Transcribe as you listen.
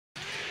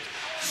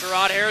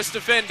Sherrod Harris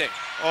defending.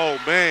 Oh,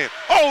 man.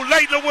 Oh,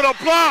 Leitner with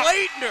a block.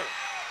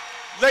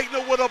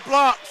 Leitner with a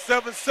block.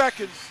 7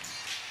 seconds.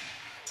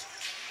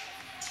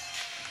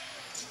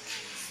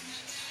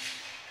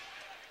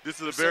 This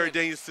is a very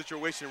dangerous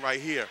situation right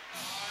here.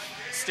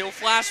 Still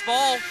flash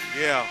ball.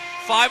 Yeah.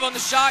 5 on the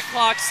shot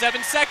clock,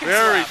 7 seconds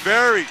left.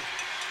 Very.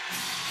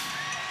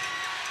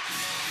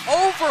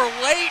 Over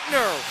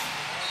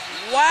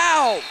Leitner.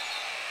 Wow.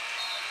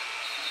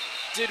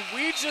 Did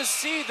we just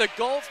see the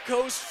Gulf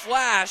Coast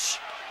Flash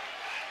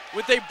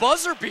with a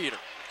buzzer beater?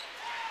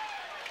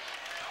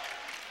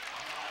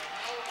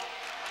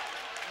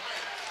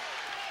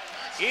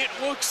 It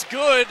looks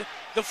good.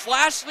 The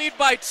Flash lead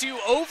by 2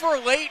 over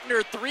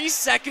Leitner, 3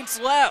 seconds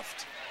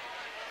left.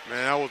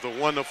 Man, that was a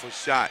wonderful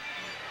shot.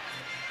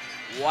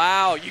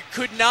 Wow, you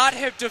could not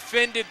have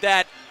defended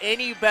that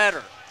any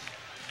better.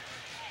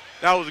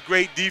 That was a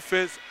great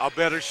defense, a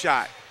better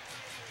shot.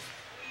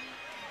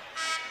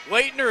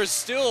 Leitner is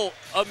still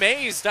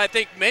amazed. I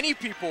think many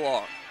people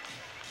are.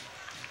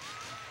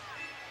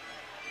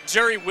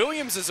 Jerry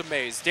Williams is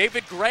amazed.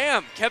 David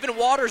Graham, Kevin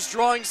Waters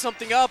drawing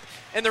something up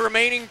in the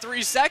remaining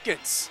 3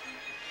 seconds.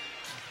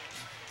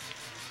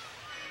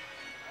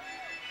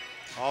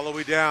 All the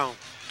way down.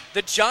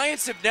 The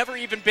Giants have never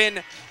even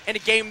been in a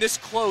game this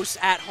close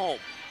at home,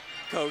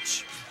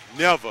 Coach.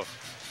 Never.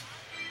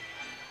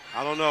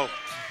 I don't know.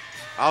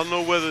 I don't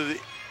know whether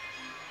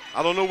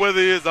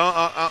it is.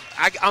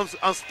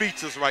 I'm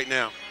speechless right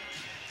now.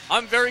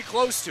 I'm very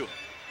close to it.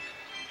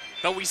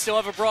 But we still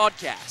have a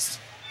broadcast.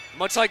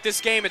 Much like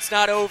this game, it's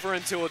not over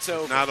until it's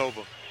over. Not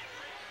over.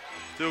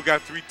 Still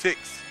got 3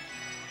 ticks.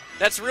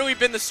 That's really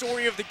been the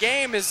story of the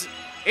game, is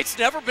it's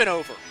never been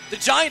over. The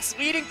Giants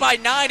leading by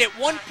 9 at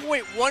one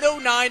point,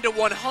 109 to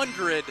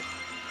 100,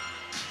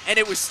 and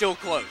it was still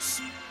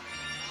close.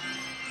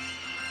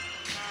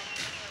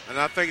 And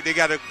I think they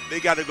gotta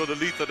go the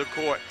length of the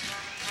court.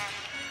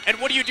 And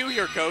what do you do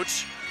here,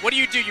 Coach? What do?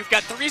 You've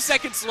got 3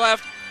 seconds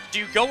left. Do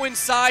you go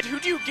inside? Who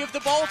do you give the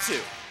ball to?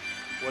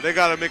 Well, they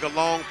gotta make a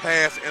long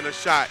pass and a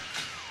shot.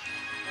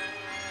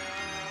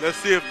 Let's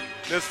see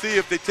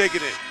if they're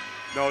taking it.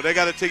 No, they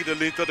gotta take the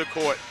length of the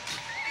court.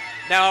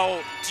 Now,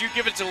 do you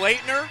give it to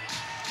Leitner?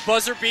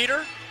 Buzzer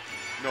beater?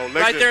 No,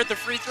 Leitner. Right there at the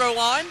free throw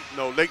line?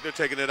 No, Leitner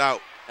taking it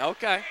out.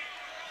 Okay.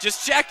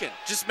 Just checking.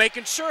 Just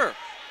making sure.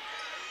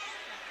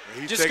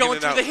 He's just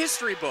going through the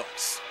history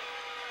books.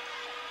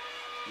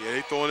 Yeah,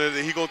 they throwing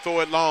it. He gonna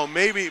throw it long.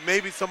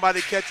 Maybe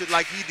somebody catch it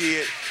like he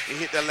did and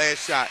hit that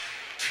last shot.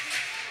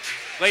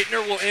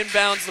 Leitner will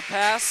inbounds the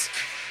pass.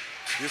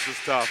 This is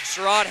tough.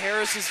 Sherrod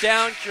Harris is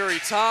down. Curry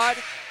Todd.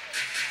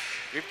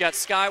 We've got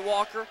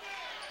Skywalker.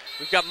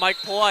 We've got Mike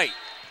Polite.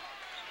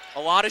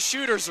 A lot of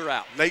shooters are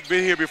out. Lake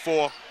been here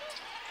before.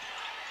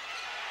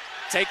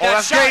 Take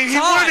that shot. He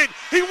won it.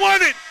 He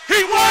won it.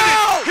 He won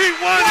it. He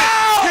won it.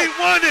 He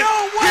won it.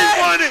 No way. He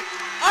won it.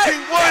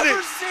 I've never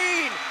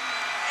seen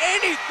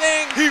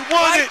anything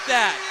like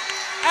that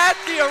at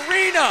the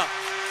arena.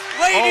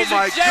 Ladies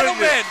and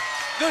gentlemen,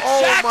 the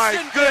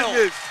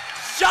Jacksonville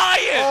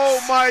Giants. Oh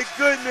my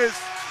goodness.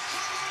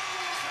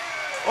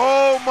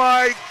 Oh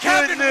my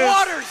goodness. Kevin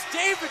Waters,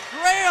 David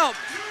Graham.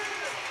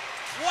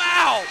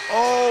 Wow.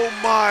 Oh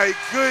my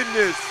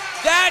goodness.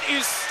 That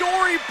is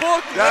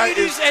storybook,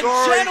 ladies and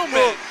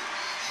gentlemen.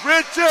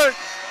 Richard.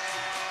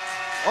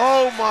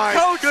 Oh my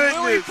Coach goodness.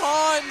 Louis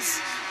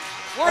Pons,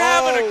 we're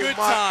having a good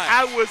time.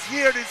 I was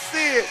here to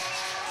see it.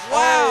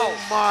 Wow. Oh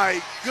my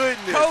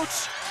goodness.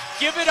 Coach,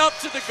 give it up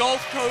to the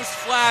Gulf Coast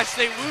Flash.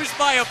 They lose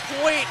by a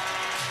point.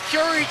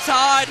 Curry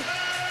Todd.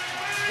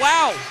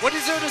 Wow, what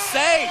is there to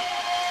say?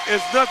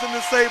 It's nothing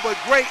to say but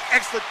great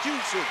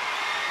execution.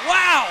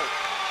 Wow.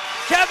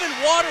 Kevin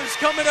Waters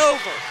coming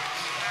over.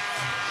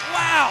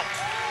 Wow.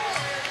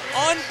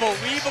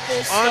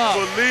 Unbelievable stuff.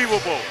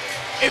 Unbelievable.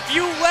 If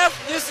you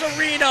left this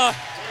arena,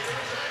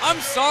 I'm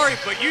sorry,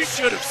 but you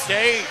should have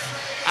stayed.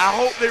 I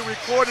hope they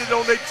recorded it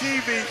on their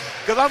TV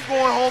because I'm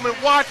going home and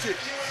watch it.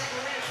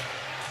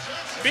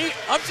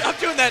 I'm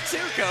doing that too,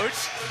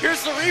 Coach.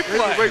 Here's the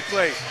replay. Here's the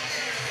replay.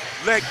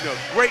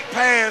 Leitner, great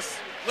pass.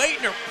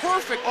 Leitner,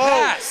 perfect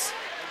pass.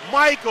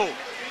 Mike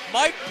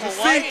Polite.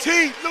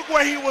 CT, look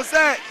where he was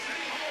at.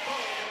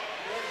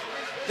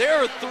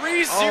 There are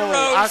 3 zeros.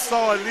 I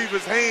saw it leave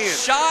his hand.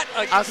 Shot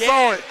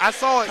again. I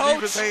saw it Coach,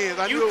 leave his hands.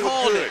 I knew you it was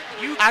called good. it.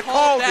 You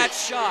called that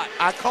shot.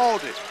 I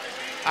called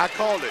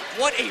it.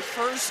 What a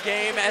first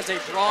game as a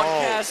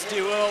broadcast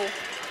duo.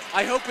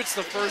 I hope it's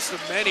the first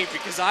of many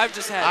because I've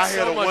just had so much fun.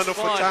 I had a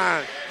wonderful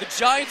time. The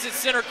Giants at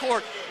center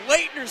court.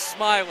 Leitner's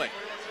smiling.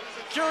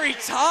 Curry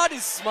Todd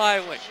is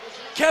smiling.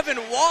 Kevin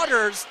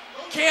Waters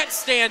can't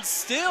stand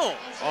still.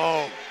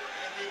 Oh.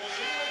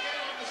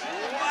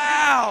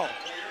 Wow.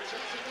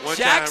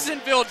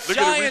 Jacksonville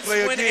Giants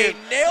win a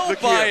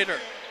nail-biter.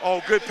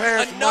 Oh, good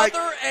pass, Another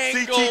Mike.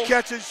 angle. CT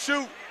catch and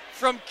shoot.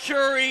 From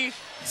Curry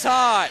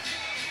Todd.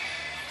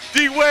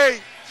 D-Way.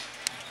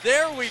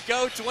 There we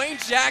go. Dwayne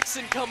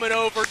Jackson coming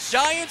over.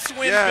 Giants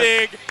win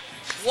big.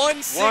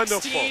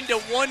 116 to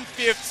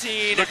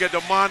 115. Look at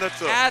the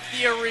monitor. At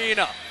the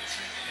arena.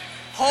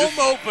 Home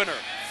opener.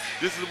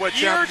 This is what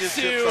Year championships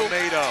 2 are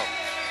made of.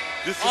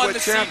 This is on what the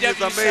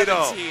champions are made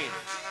of. CW17.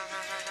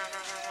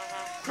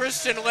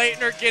 Christian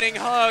Leitner getting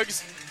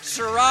hugs.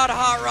 Sherrod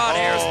Hot Rod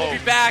Harris will be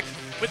back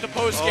with the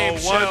post-game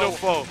show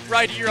wonderful.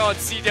 right here on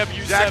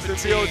CW17.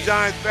 Jacksonville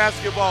Giants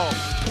basketball.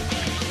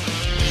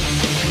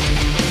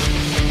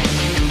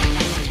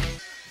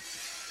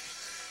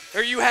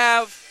 There you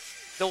have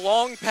the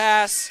long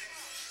pass,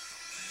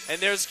 and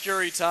there's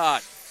Curry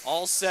Todd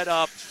all set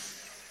up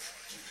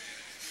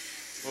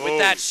with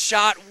that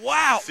shot.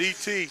 Wow.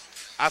 CT,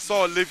 I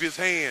saw Olivia's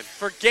hand.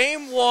 For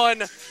game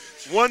 1,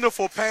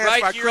 Wonderful pass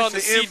right by here on the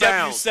Christian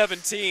inbound.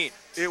 CW17.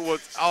 It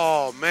was,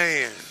 oh,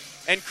 man.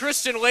 And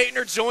Christian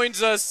Leitner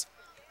joins us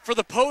for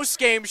the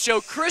post-game show.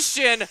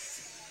 Christian,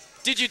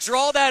 did you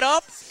draw that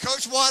up?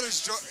 Coach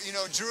Waters, drew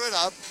it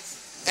up,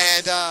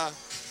 and I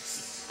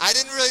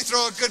didn't really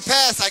throw a good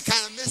pass. I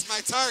kind of missed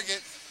my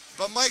target,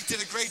 but Mike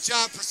did a great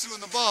job pursuing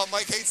the ball.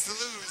 Mike hates to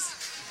lose.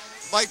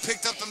 Mike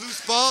picked up the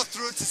loose ball,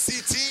 threw it to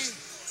CT,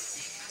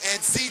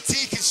 and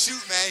CT can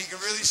shoot, man. He can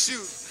really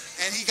shoot,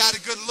 and he got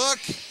a good look.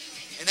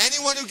 And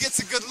anyone who gets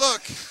a good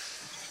look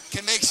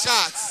can make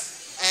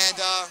shots. And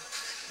I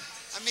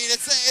mean,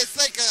 it's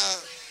like a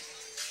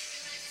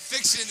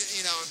fiction,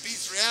 it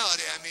beats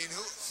reality. I mean,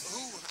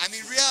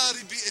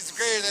 reality is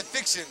greater than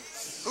fiction.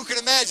 Who can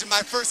imagine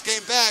my first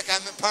game back?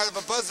 I'm a part of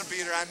a buzzer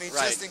beater. I mean,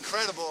 right. Just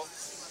incredible.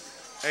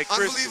 Hey,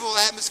 Unbelievable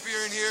atmosphere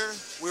in here.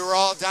 We were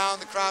all down.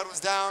 The crowd was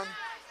down.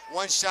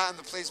 One shot and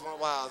the place went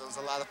wild. It was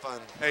a lot of fun.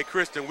 Hey,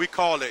 Christian, we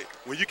call it.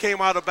 When you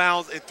came out of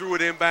bounds and threw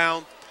it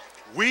inbound,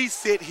 we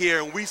sit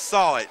here and we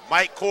saw it.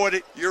 Mike caught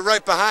it. You're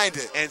right behind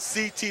it. And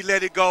CT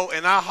let it go,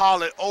 and I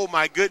hollered, oh,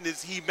 my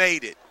goodness, he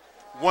made it.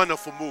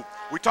 Wonderful move.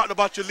 We talked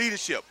about your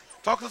leadership.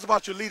 Talk to us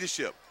about your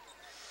leadership.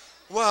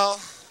 Well,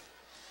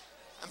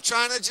 I'm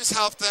trying to just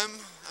help them.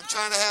 I'm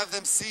trying to have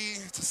them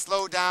see to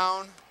slow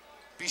down,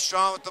 be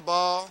strong with the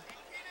ball.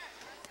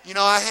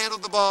 I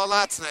handled the ball a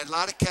lot tonight. A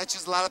lot of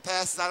catches, a lot of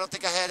passes. I don't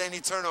think I had any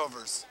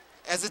turnovers.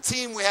 As a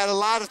team, we had a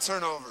lot of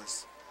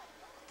turnovers.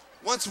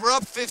 Once we're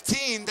up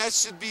 15, that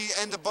should be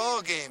end of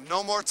ball game.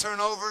 No more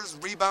turnovers,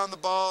 rebound the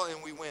ball,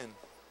 and we win.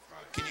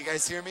 Can you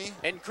guys hear me?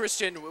 And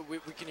Christian, we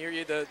can hear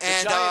you. The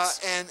and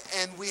Giants.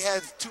 And we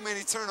had too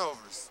many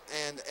turnovers,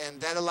 and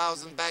that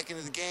allows them back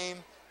into the game.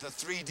 The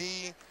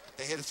 3D,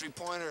 they hit a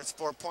three-pointer. It's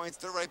 4 points.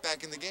 They're right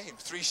back in the game.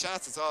 3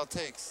 shots. That's all it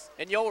takes.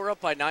 And y'all were up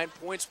by 9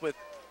 points with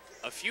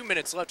a few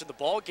minutes left in the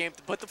ball game,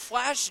 but the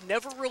Flash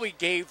never really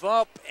gave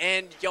up,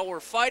 and y'all were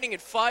fighting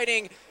and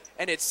fighting.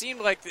 And it seemed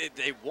like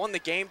they won the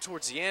game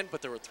towards the end,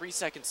 but there were 3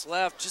 seconds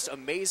left. Just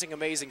amazing,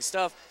 amazing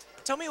stuff.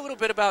 Tell me a little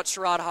bit about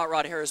Sherrod Hot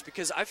Rod Harris,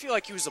 because I feel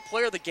like he was the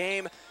player of the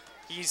game.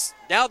 He's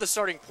now the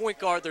starting point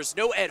guard. There's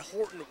no Ed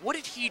Horton. What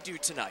did he do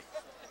tonight?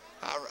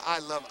 I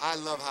love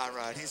Hot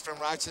Rod. He's from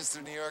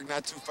Rochester, New York,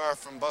 not too far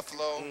from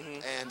Buffalo.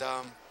 And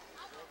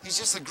he's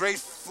just a great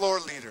floor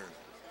leader.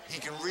 He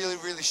can really,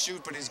 really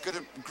shoot, but he's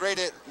great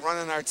at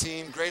running our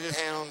team, great at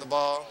handling the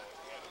ball.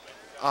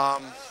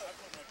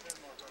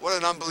 What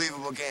an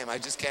unbelievable game. I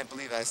just can't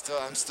believe it.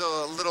 I'm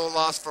still a little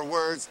lost for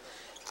words.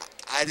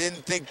 I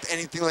didn't think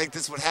anything like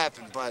this would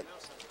happen, but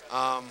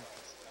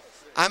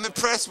I'm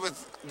impressed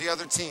with the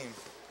other team,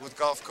 with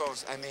Gulf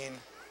Coast. I mean,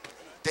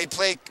 they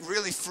play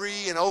really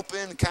free and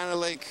open, kind of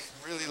like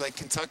really like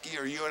Kentucky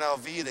or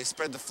UNLV. They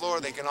spread the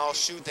floor. They can all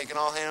shoot. They can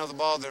all handle the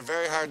ball. They're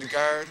very hard to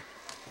guard.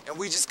 And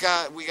we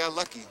got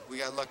lucky. We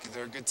got lucky.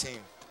 They're a good team.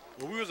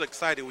 Well, we was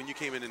excited when you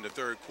came in the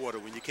third quarter,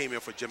 when you came in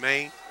for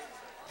Jermaine.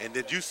 And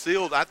then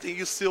I think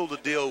you sealed the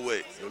deal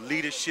with your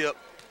leadership.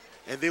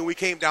 And then we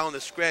came down the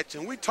stretch,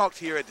 and we talked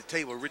here at the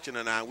table, Richard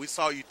and I. We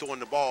saw you throwing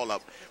the ball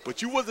up.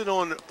 But you wasn't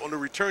on the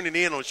returning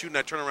in on shooting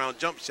that turnaround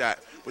jump shot,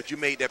 but you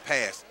made that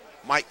pass.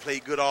 Mike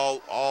played good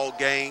all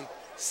game.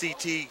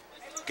 CT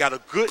got a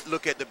good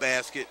look at the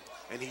basket,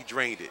 and he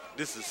drained it.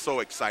 This is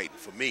so exciting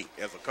for me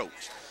as a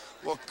coach.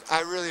 Well,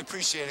 I really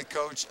appreciate it,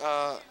 Coach.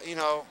 I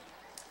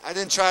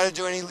didn't try to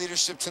do any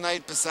leadership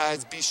tonight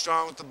besides be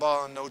strong with the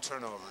ball and no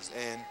turnovers.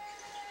 And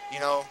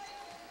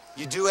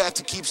you do have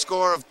to keep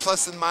score of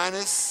plus and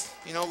minus,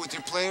 with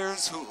your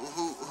players,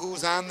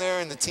 who's on there,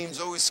 and the team's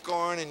always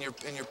scoring, and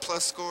your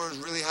plus score is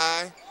really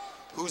high.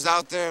 Who's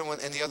out there,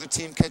 and the other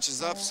team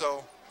catches up.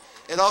 So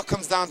it all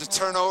comes down to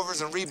turnovers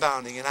and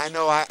rebounding. And I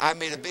know I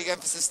made a big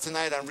emphasis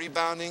tonight on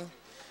rebounding,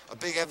 a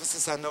big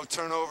emphasis on no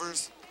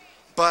turnovers.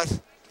 But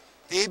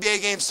the ABA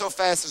game's so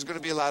fast, there's going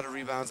to be a lot of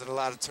rebounds and a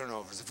lot of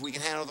turnovers. If we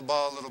can handle the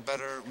ball a little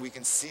better, we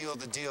can seal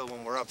the deal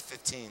when we're up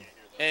 15.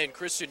 And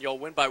Christian, y'all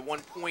win by 1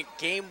 point.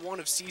 Game 1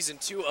 of Season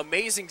 2.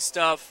 Amazing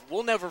stuff.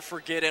 We'll never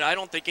forget it. I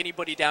don't think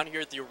anybody down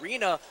here at the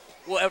arena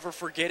will ever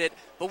forget it.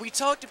 But we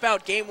talked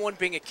about Game 1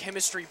 being a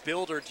chemistry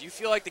builder. Do you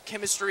feel like the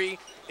chemistry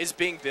is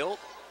being built?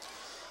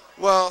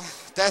 Well,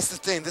 that's the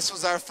thing. This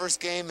was our first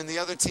game, and the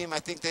other team, I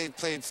think they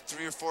played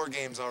 3 or 4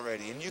 games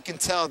already. And you can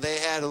tell they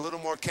had a little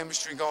more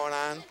chemistry going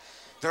on.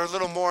 They're a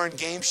little more in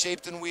game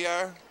shape than we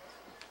are.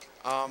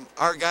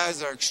 Our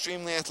guys are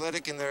extremely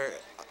athletic, and they're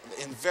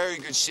in very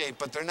good shape,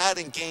 but they're not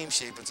in game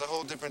shape. It's a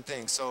whole different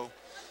thing. So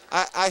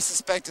I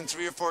suspect in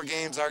 3 or 4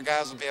 games our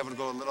guys will be able to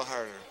go a little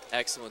harder.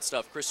 Excellent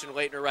stuff. Christian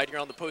Leitner right here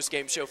on the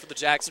post-game show for the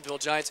Jacksonville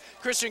Giants.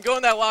 Christian, go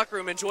in that locker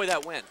room, enjoy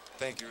that win.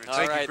 Thank you, Rich. All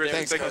Thank right, you, Christian.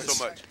 there Thank we you go.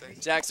 so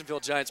much. Jacksonville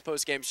Giants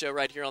post-game show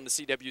right here on the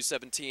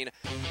CW17.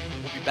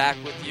 We'll be back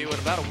with you in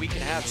about a week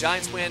and a half.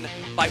 Giants win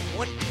by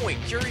 1 point.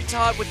 Curry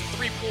Todd with the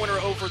three-pointer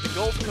over the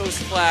Gulf Coast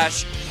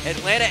Flash.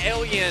 Atlanta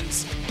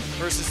Aliens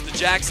versus the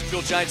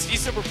Jacksonville Giants.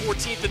 December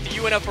 14th at the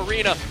UNF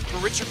Arena. For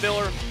Richard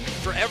Miller,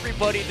 for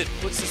everybody that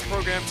puts this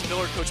program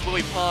together, Coach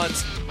Willie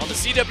Pons. On the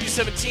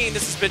CW17,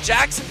 this has been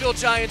Jacksonville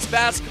Giants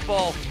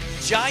basketball.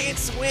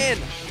 Giants win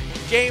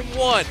Game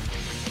 1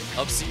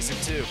 of Season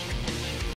 2.